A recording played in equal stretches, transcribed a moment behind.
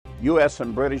U.S.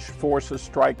 and British forces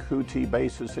strike Houthi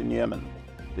bases in Yemen.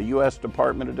 The U.S.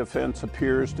 Department of Defense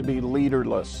appears to be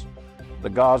leaderless.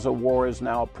 The Gaza war is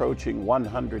now approaching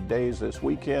 100 days this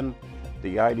weekend.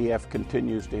 The IDF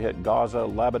continues to hit Gaza,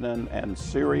 Lebanon, and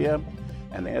Syria,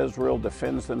 and Israel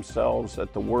defends themselves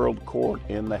at the World Court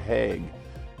in The Hague.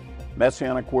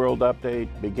 Messianic World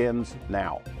Update begins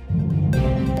now.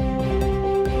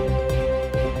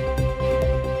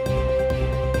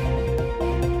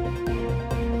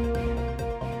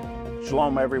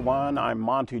 Shalom, everyone. I'm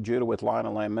Monty Judah with Lion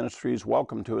and Lamb Ministries.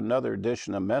 Welcome to another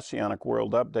edition of Messianic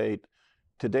World Update.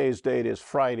 Today's date is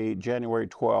Friday, January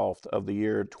 12th of the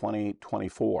year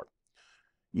 2024.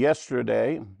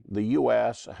 Yesterday, the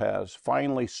U.S. has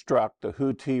finally struck the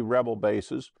Houthi rebel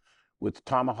bases with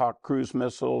Tomahawk cruise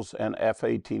missiles and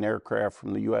F-18 aircraft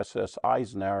from the USS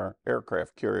Eisenhower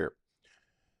aircraft carrier.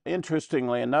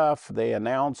 Interestingly enough, they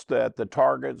announced that the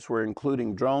targets were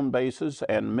including drone bases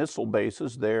and missile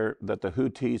bases there that the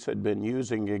Houthis had been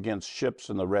using against ships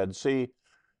in the Red Sea,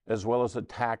 as well as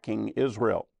attacking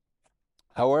Israel.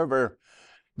 However,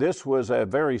 this was a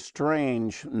very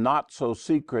strange,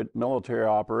 not-so-secret military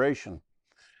operation.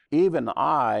 Even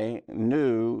I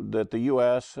knew that the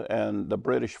U.S. and the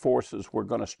British forces were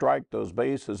going to strike those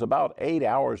bases about 8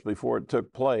 hours before it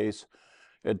took place.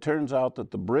 It turns out that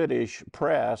the British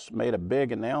press made a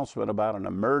big announcement about an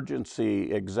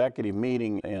emergency executive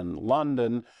meeting in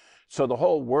London, so the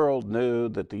whole world knew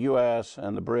that the U.S.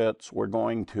 and the Brits were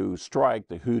going to strike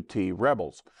the Houthi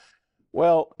rebels.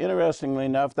 Well, interestingly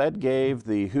enough, that gave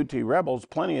the Houthi rebels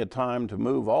plenty of time to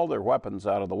move all their weapons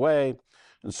out of the way.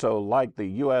 And so, like the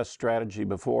U.S. strategy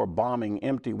before bombing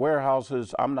empty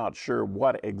warehouses, I'm not sure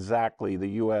what exactly the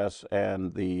U.S.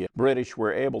 and the British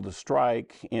were able to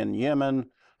strike in Yemen.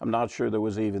 I'm not sure there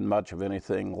was even much of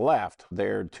anything left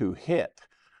there to hit.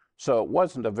 So it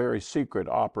wasn't a very secret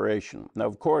operation. Now,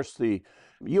 of course, the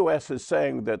U.S. is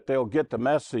saying that they'll get the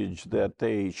message that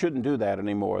they shouldn't do that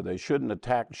anymore. They shouldn't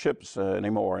attack ships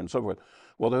anymore and so forth.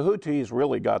 Well, the Houthis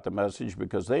really got the message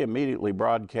because they immediately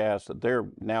broadcast that they're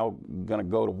now going to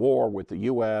go to war with the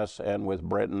U.S. and with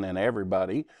Britain and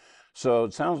everybody. So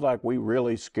it sounds like we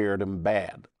really scared them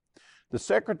bad. The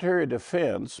Secretary of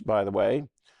Defense, by the way,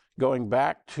 going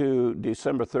back to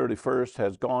December 31st,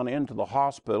 has gone into the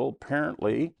hospital.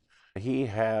 Apparently, he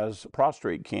has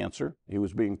prostate cancer. He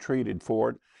was being treated for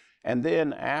it. And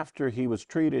then after he was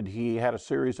treated, he had a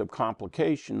series of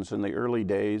complications in the early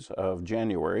days of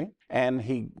January, and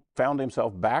he found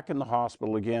himself back in the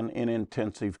hospital again in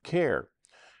intensive care.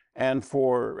 And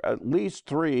for at least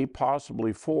 3,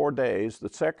 possibly 4 days,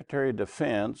 the Secretary of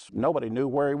Defense, nobody knew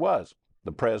where he was.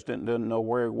 The President didn't know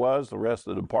where he was. The rest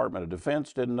of the Department of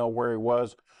Defense didn't know where he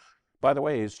was. By the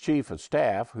way, his Chief of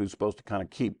Staff, who's supposed to kind of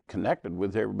keep connected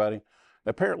with everybody,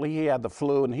 apparently he had the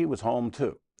flu and he was home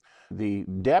too. The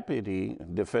Deputy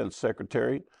Defense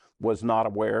Secretary was not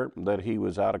aware that he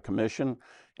was out of commission,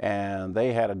 and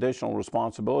they had additional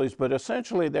responsibilities. But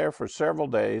essentially there for several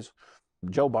days,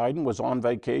 Joe Biden was on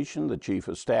vacation. The Chief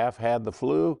of Staff had the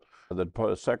flu.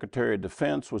 The Secretary of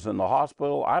Defense was in the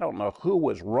hospital. I don't know who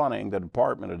was running the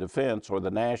Department of Defense or the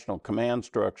National Command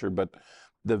Structure, but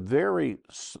the very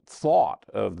thought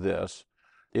of this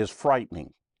is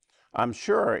frightening. I'm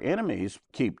sure our enemies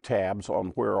keep tabs on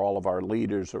where all of our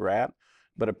leaders are at,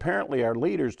 but apparently our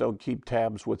leaders don't keep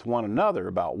tabs with one another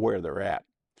about where they're at.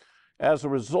 As a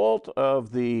result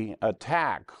of the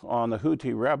attack on the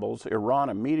Houthi rebels, Iran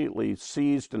immediately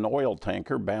seized an oil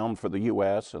tanker bound for the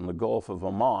U.S. in the Gulf of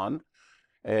Oman.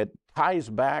 It ties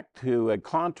back to a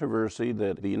controversy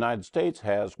that the United States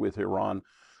has with Iran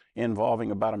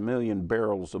involving about 1 million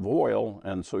barrels of oil,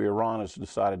 and so Iran has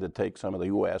decided to take some of the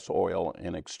U.S. oil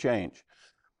in exchange.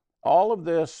 All of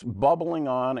this bubbling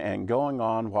on and going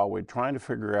on while we're trying to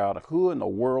figure out who in the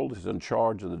world is in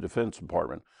charge of the Defense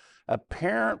Department.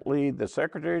 Apparently, the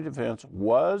Secretary of Defense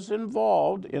was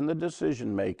involved in the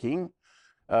decision-making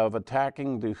of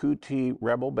attacking the Houthi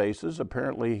rebel bases.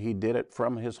 Apparently, he did it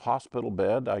from his hospital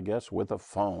bed, I guess, with a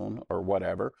phone or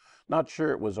whatever. Not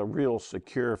sure it was a real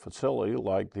secure facility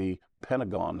like the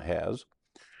Pentagon has.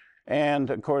 And,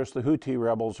 of course, the Houthi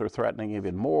rebels are threatening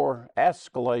even more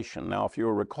escalation. Now, if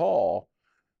you'll recall,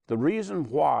 the reason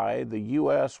why the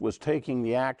U.S. was taking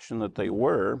the action that they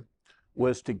were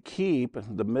was to keep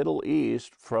the Middle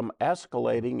East from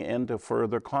escalating into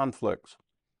further conflicts.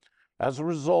 As a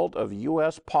result of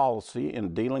U.S. policy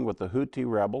in dealing with the Houthi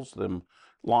rebels, them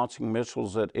launching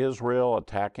missiles at Israel,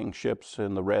 attacking ships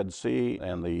in the Red Sea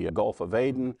and the Gulf of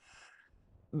Aden,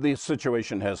 the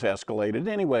situation has escalated.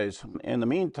 Anyways, in the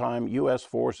meantime, U.S.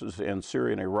 forces in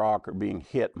Syria and Iraq are being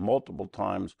hit multiple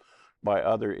times by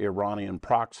other Iranian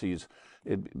proxies.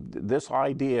 This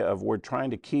idea of we're trying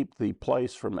to keep the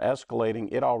place from escalating,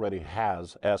 it already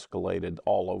has escalated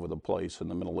all over the place in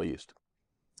the Middle East.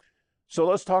 So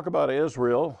let's talk about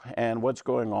Israel and what's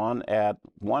going on at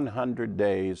 100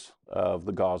 days of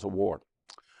the Gaza war.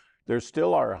 There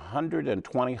still are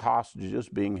 120 hostages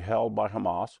being held by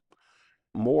Hamas.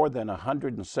 More than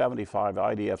 175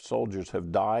 IDF soldiers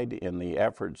have died in the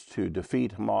efforts to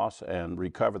defeat Hamas and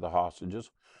recover the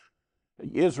hostages.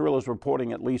 Israel is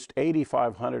reporting at least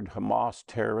 8,500 Hamas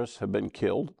terrorists have been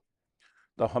killed.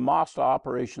 The Hamas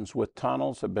operations with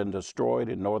tunnels have been destroyed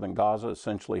in northern Gaza.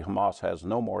 Essentially, Hamas has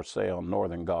no more say on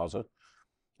northern Gaza.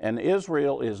 And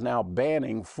Israel is now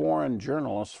banning foreign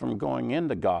journalists from going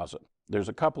into Gaza. There's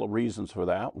a couple of reasons for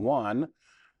that. One,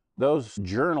 those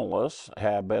journalists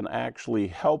have been actually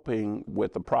helping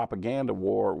with the propaganda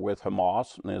war with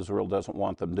Hamas, and Israel doesn't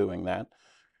want them doing that.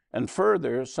 And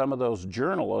further, some of those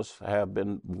journalists have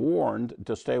been warned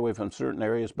to stay away from certain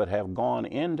areas, but have gone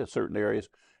into certain areas,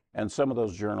 and some of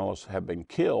those journalists have been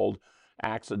killed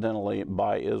accidentally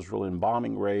by Israel in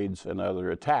bombing raids and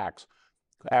other attacks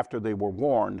after they were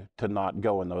warned to not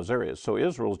go in those areas. So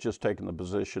Israel's just taken the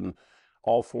position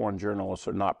all foreign journalists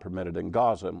are not permitted in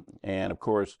Gaza. And of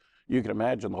course, you can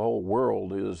imagine the whole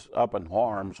world is up in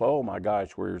arms. Oh my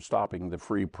gosh, we're stopping the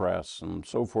free press and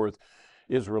so forth.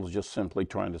 Israel is just simply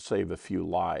trying to save a few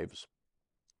lives.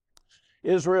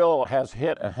 Israel has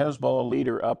hit a Hezbollah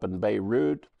leader up in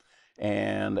Beirut,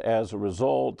 and as a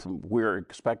result, we're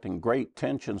expecting great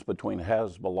tensions between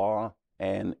Hezbollah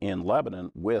and in Lebanon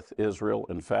with Israel.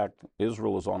 In fact,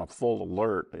 Israel is on a full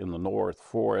alert in the north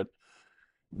for it.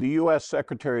 The U.S.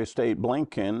 Secretary of State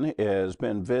Blinken has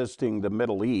been visiting the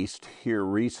Middle East here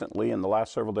recently in the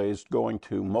last several days, going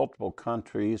to multiple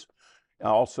countries,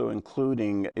 also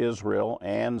including Israel,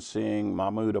 and seeing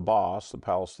Mahmoud Abbas, the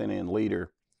Palestinian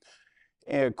leader.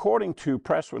 According to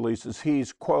press releases,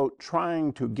 he's, quote,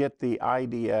 trying to get the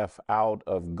IDF out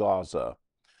of Gaza.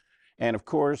 And of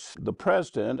course, the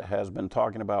president has been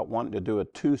talking about wanting to do a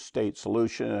two-state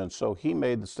solution, and so he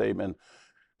made the statement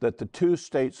that the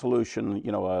two-state solution,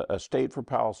 a state for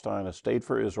Palestine, a state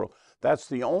for Israel, that's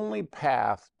the only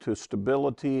path to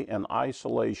stability and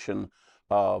isolation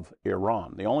of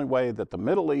Iran, the only way that the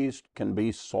Middle East can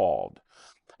be solved.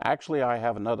 Actually, I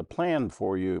have another plan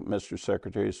for you, Mr.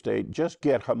 Secretary of State. Just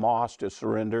get Hamas to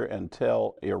surrender and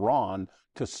tell Iran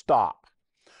to stop.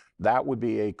 That would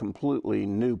be a completely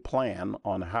new plan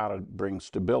on how to bring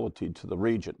stability to the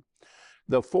region.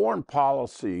 The foreign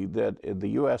policy that the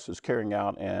U.S. is carrying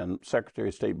out and Secretary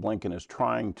of State Blinken is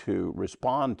trying to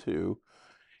respond to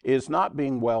is not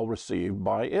being well received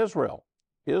by Israel.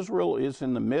 Israel is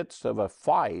in the midst of a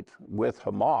fight with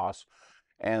Hamas,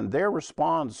 and their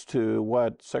response to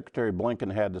what Secretary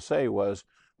Blinken had to say was,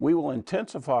 we will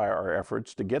intensify our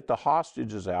efforts to get the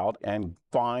hostages out and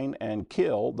find and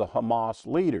kill the Hamas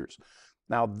leaders.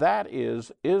 Now, that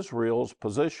is Israel's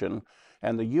position,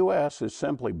 and the U.S. is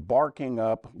simply barking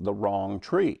up the wrong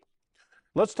tree.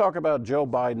 Let's talk about Joe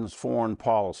Biden's foreign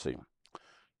policy.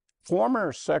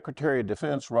 Former Secretary of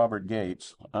Defense Robert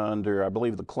Gates, under, I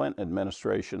believe, the Clinton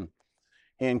administration,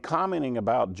 in commenting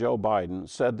about Joe Biden,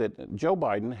 said that Joe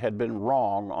Biden had been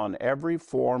wrong on every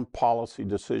foreign policy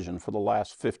decision for the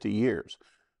last 50 years.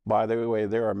 By the way,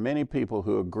 there are many people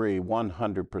who agree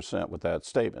 100% with that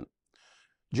statement.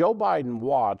 Joe Biden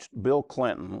watched Bill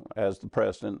Clinton, as the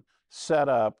president, set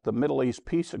up the Middle East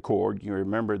Peace Accord. You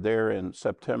remember there in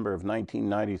September of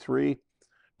 1993,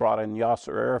 brought in Yasser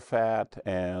Arafat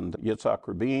and Yitzhak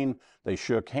Rabin. They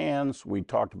shook hands. We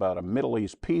talked about a Middle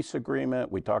East peace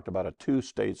agreement. We talked about a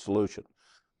two-state solution.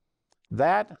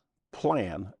 That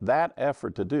plan, that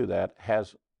effort to do that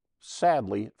has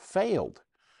sadly failed.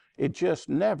 It just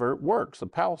never works. The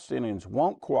Palestinians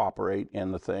won't cooperate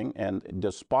in the thing, and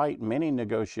despite many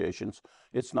negotiations,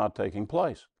 it's not taking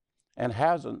place, and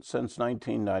hasn't since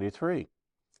 1993.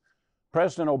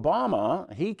 President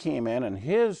Obama, he came in, and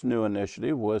his new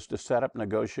initiative was to set up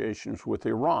negotiations with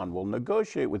Iran. We'll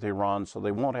negotiate with Iran so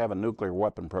they won't have a nuclear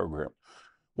weapon program.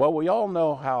 Well, we all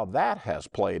know how that has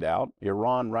played out.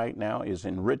 Iran right now is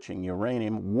enriching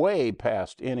uranium way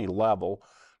past any level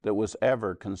that was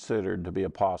ever considered to be a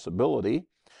possibility.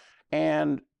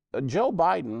 And Joe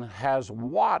Biden has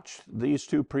watched these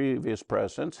two previous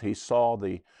presidents. He saw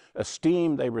the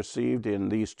esteem they received in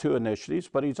these two initiatives,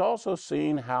 but he's also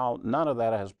seen how none of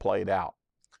that has played out.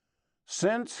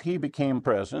 Since he became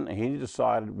president, he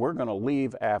decided we're going to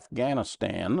leave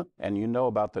Afghanistan, and you know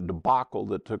about the debacle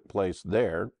that took place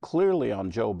there, clearly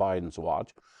on Joe Biden's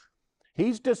watch.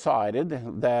 He's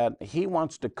decided that he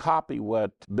wants to copy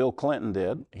what Bill Clinton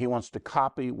did. He wants to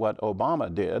copy what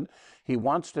Obama did. He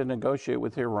wants to negotiate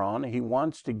with Iran. He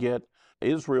wants to get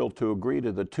Israel to agree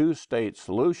to the two-state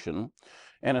solution.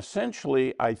 And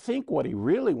essentially, I think what he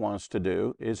really wants to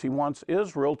do is he wants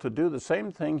Israel to do the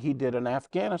same thing he did in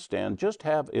Afghanistan, just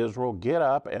have Israel get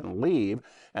up and leave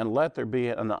and let there be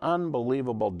an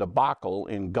unbelievable debacle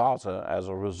in Gaza as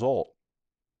a result.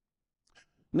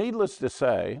 Needless to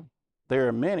say, there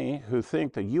are many who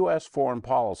think the U.S. foreign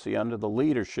policy under the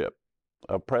leadership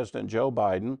of President Joe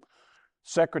Biden,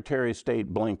 Secretary of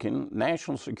State Blinken,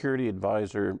 National Security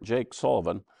Advisor Jake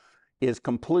Sullivan is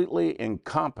completely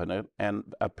incompetent, and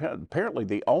apparently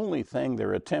the only thing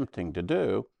they're attempting to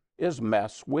do is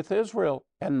mess with Israel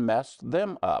and mess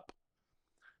them up.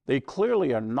 They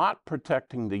clearly are not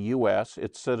protecting the U.S.,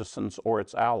 its citizens, or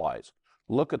its allies.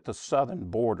 Look at the southern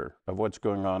border of what's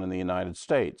going on in the United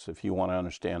States if you want to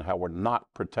understand how we're not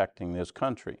protecting this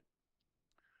country.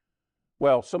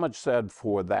 Well, so much said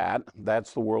for that.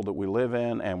 That's the world that we live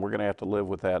in, and we're going to have to live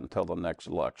with that until the next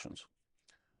elections.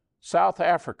 South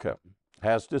Africa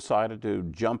has decided to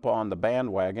jump on the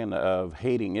bandwagon of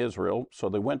hating Israel, so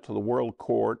they went to the World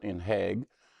Court in Hague,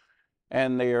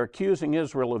 and they are accusing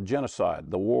Israel of genocide,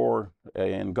 the war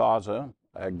in Gaza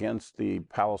against the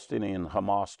Palestinian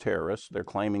Hamas terrorists. They're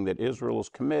claiming that Israel is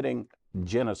committing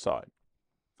genocide.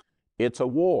 It's a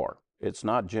war. It's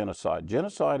not genocide.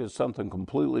 Genocide is something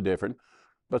completely different,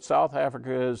 but South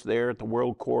Africa is there at the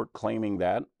World Court claiming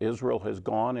that. Israel has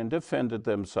gone and defended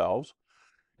themselves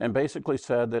and basically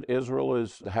said that Israel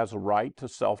has a right to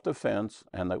self-defense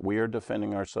and that we are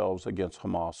defending ourselves against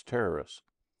Hamas terrorists.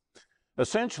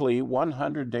 Essentially,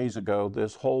 100 days ago,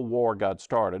 this whole war got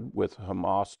started with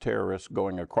Hamas terrorists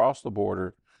going across the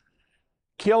border,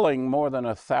 killing more than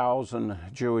 1,000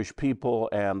 Jewish people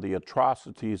and the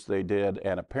atrocities they did,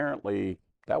 and apparently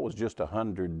that was just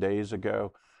 100 days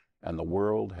ago, and the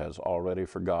world has already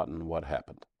forgotten what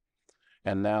happened.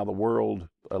 And now the world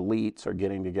elites are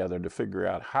getting together to figure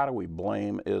out how do we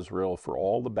blame Israel for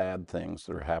all the bad things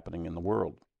that are happening in the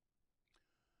world.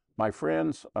 My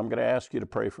friends, I'm going to ask you to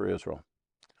pray for Israel.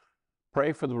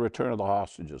 Pray for the return of the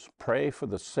hostages. Pray for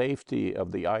the safety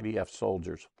of the IDF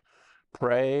soldiers.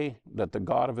 Pray that the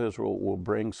God of Israel will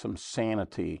bring some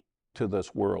sanity to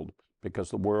this world, because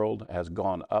the world has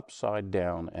gone upside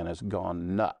down and has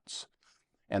gone nuts.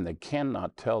 And they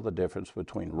cannot tell the difference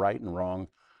between right and wrong.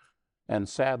 And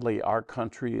sadly, our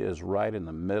country is right in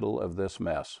the middle of this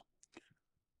mess.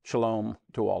 Shalom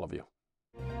to all of you.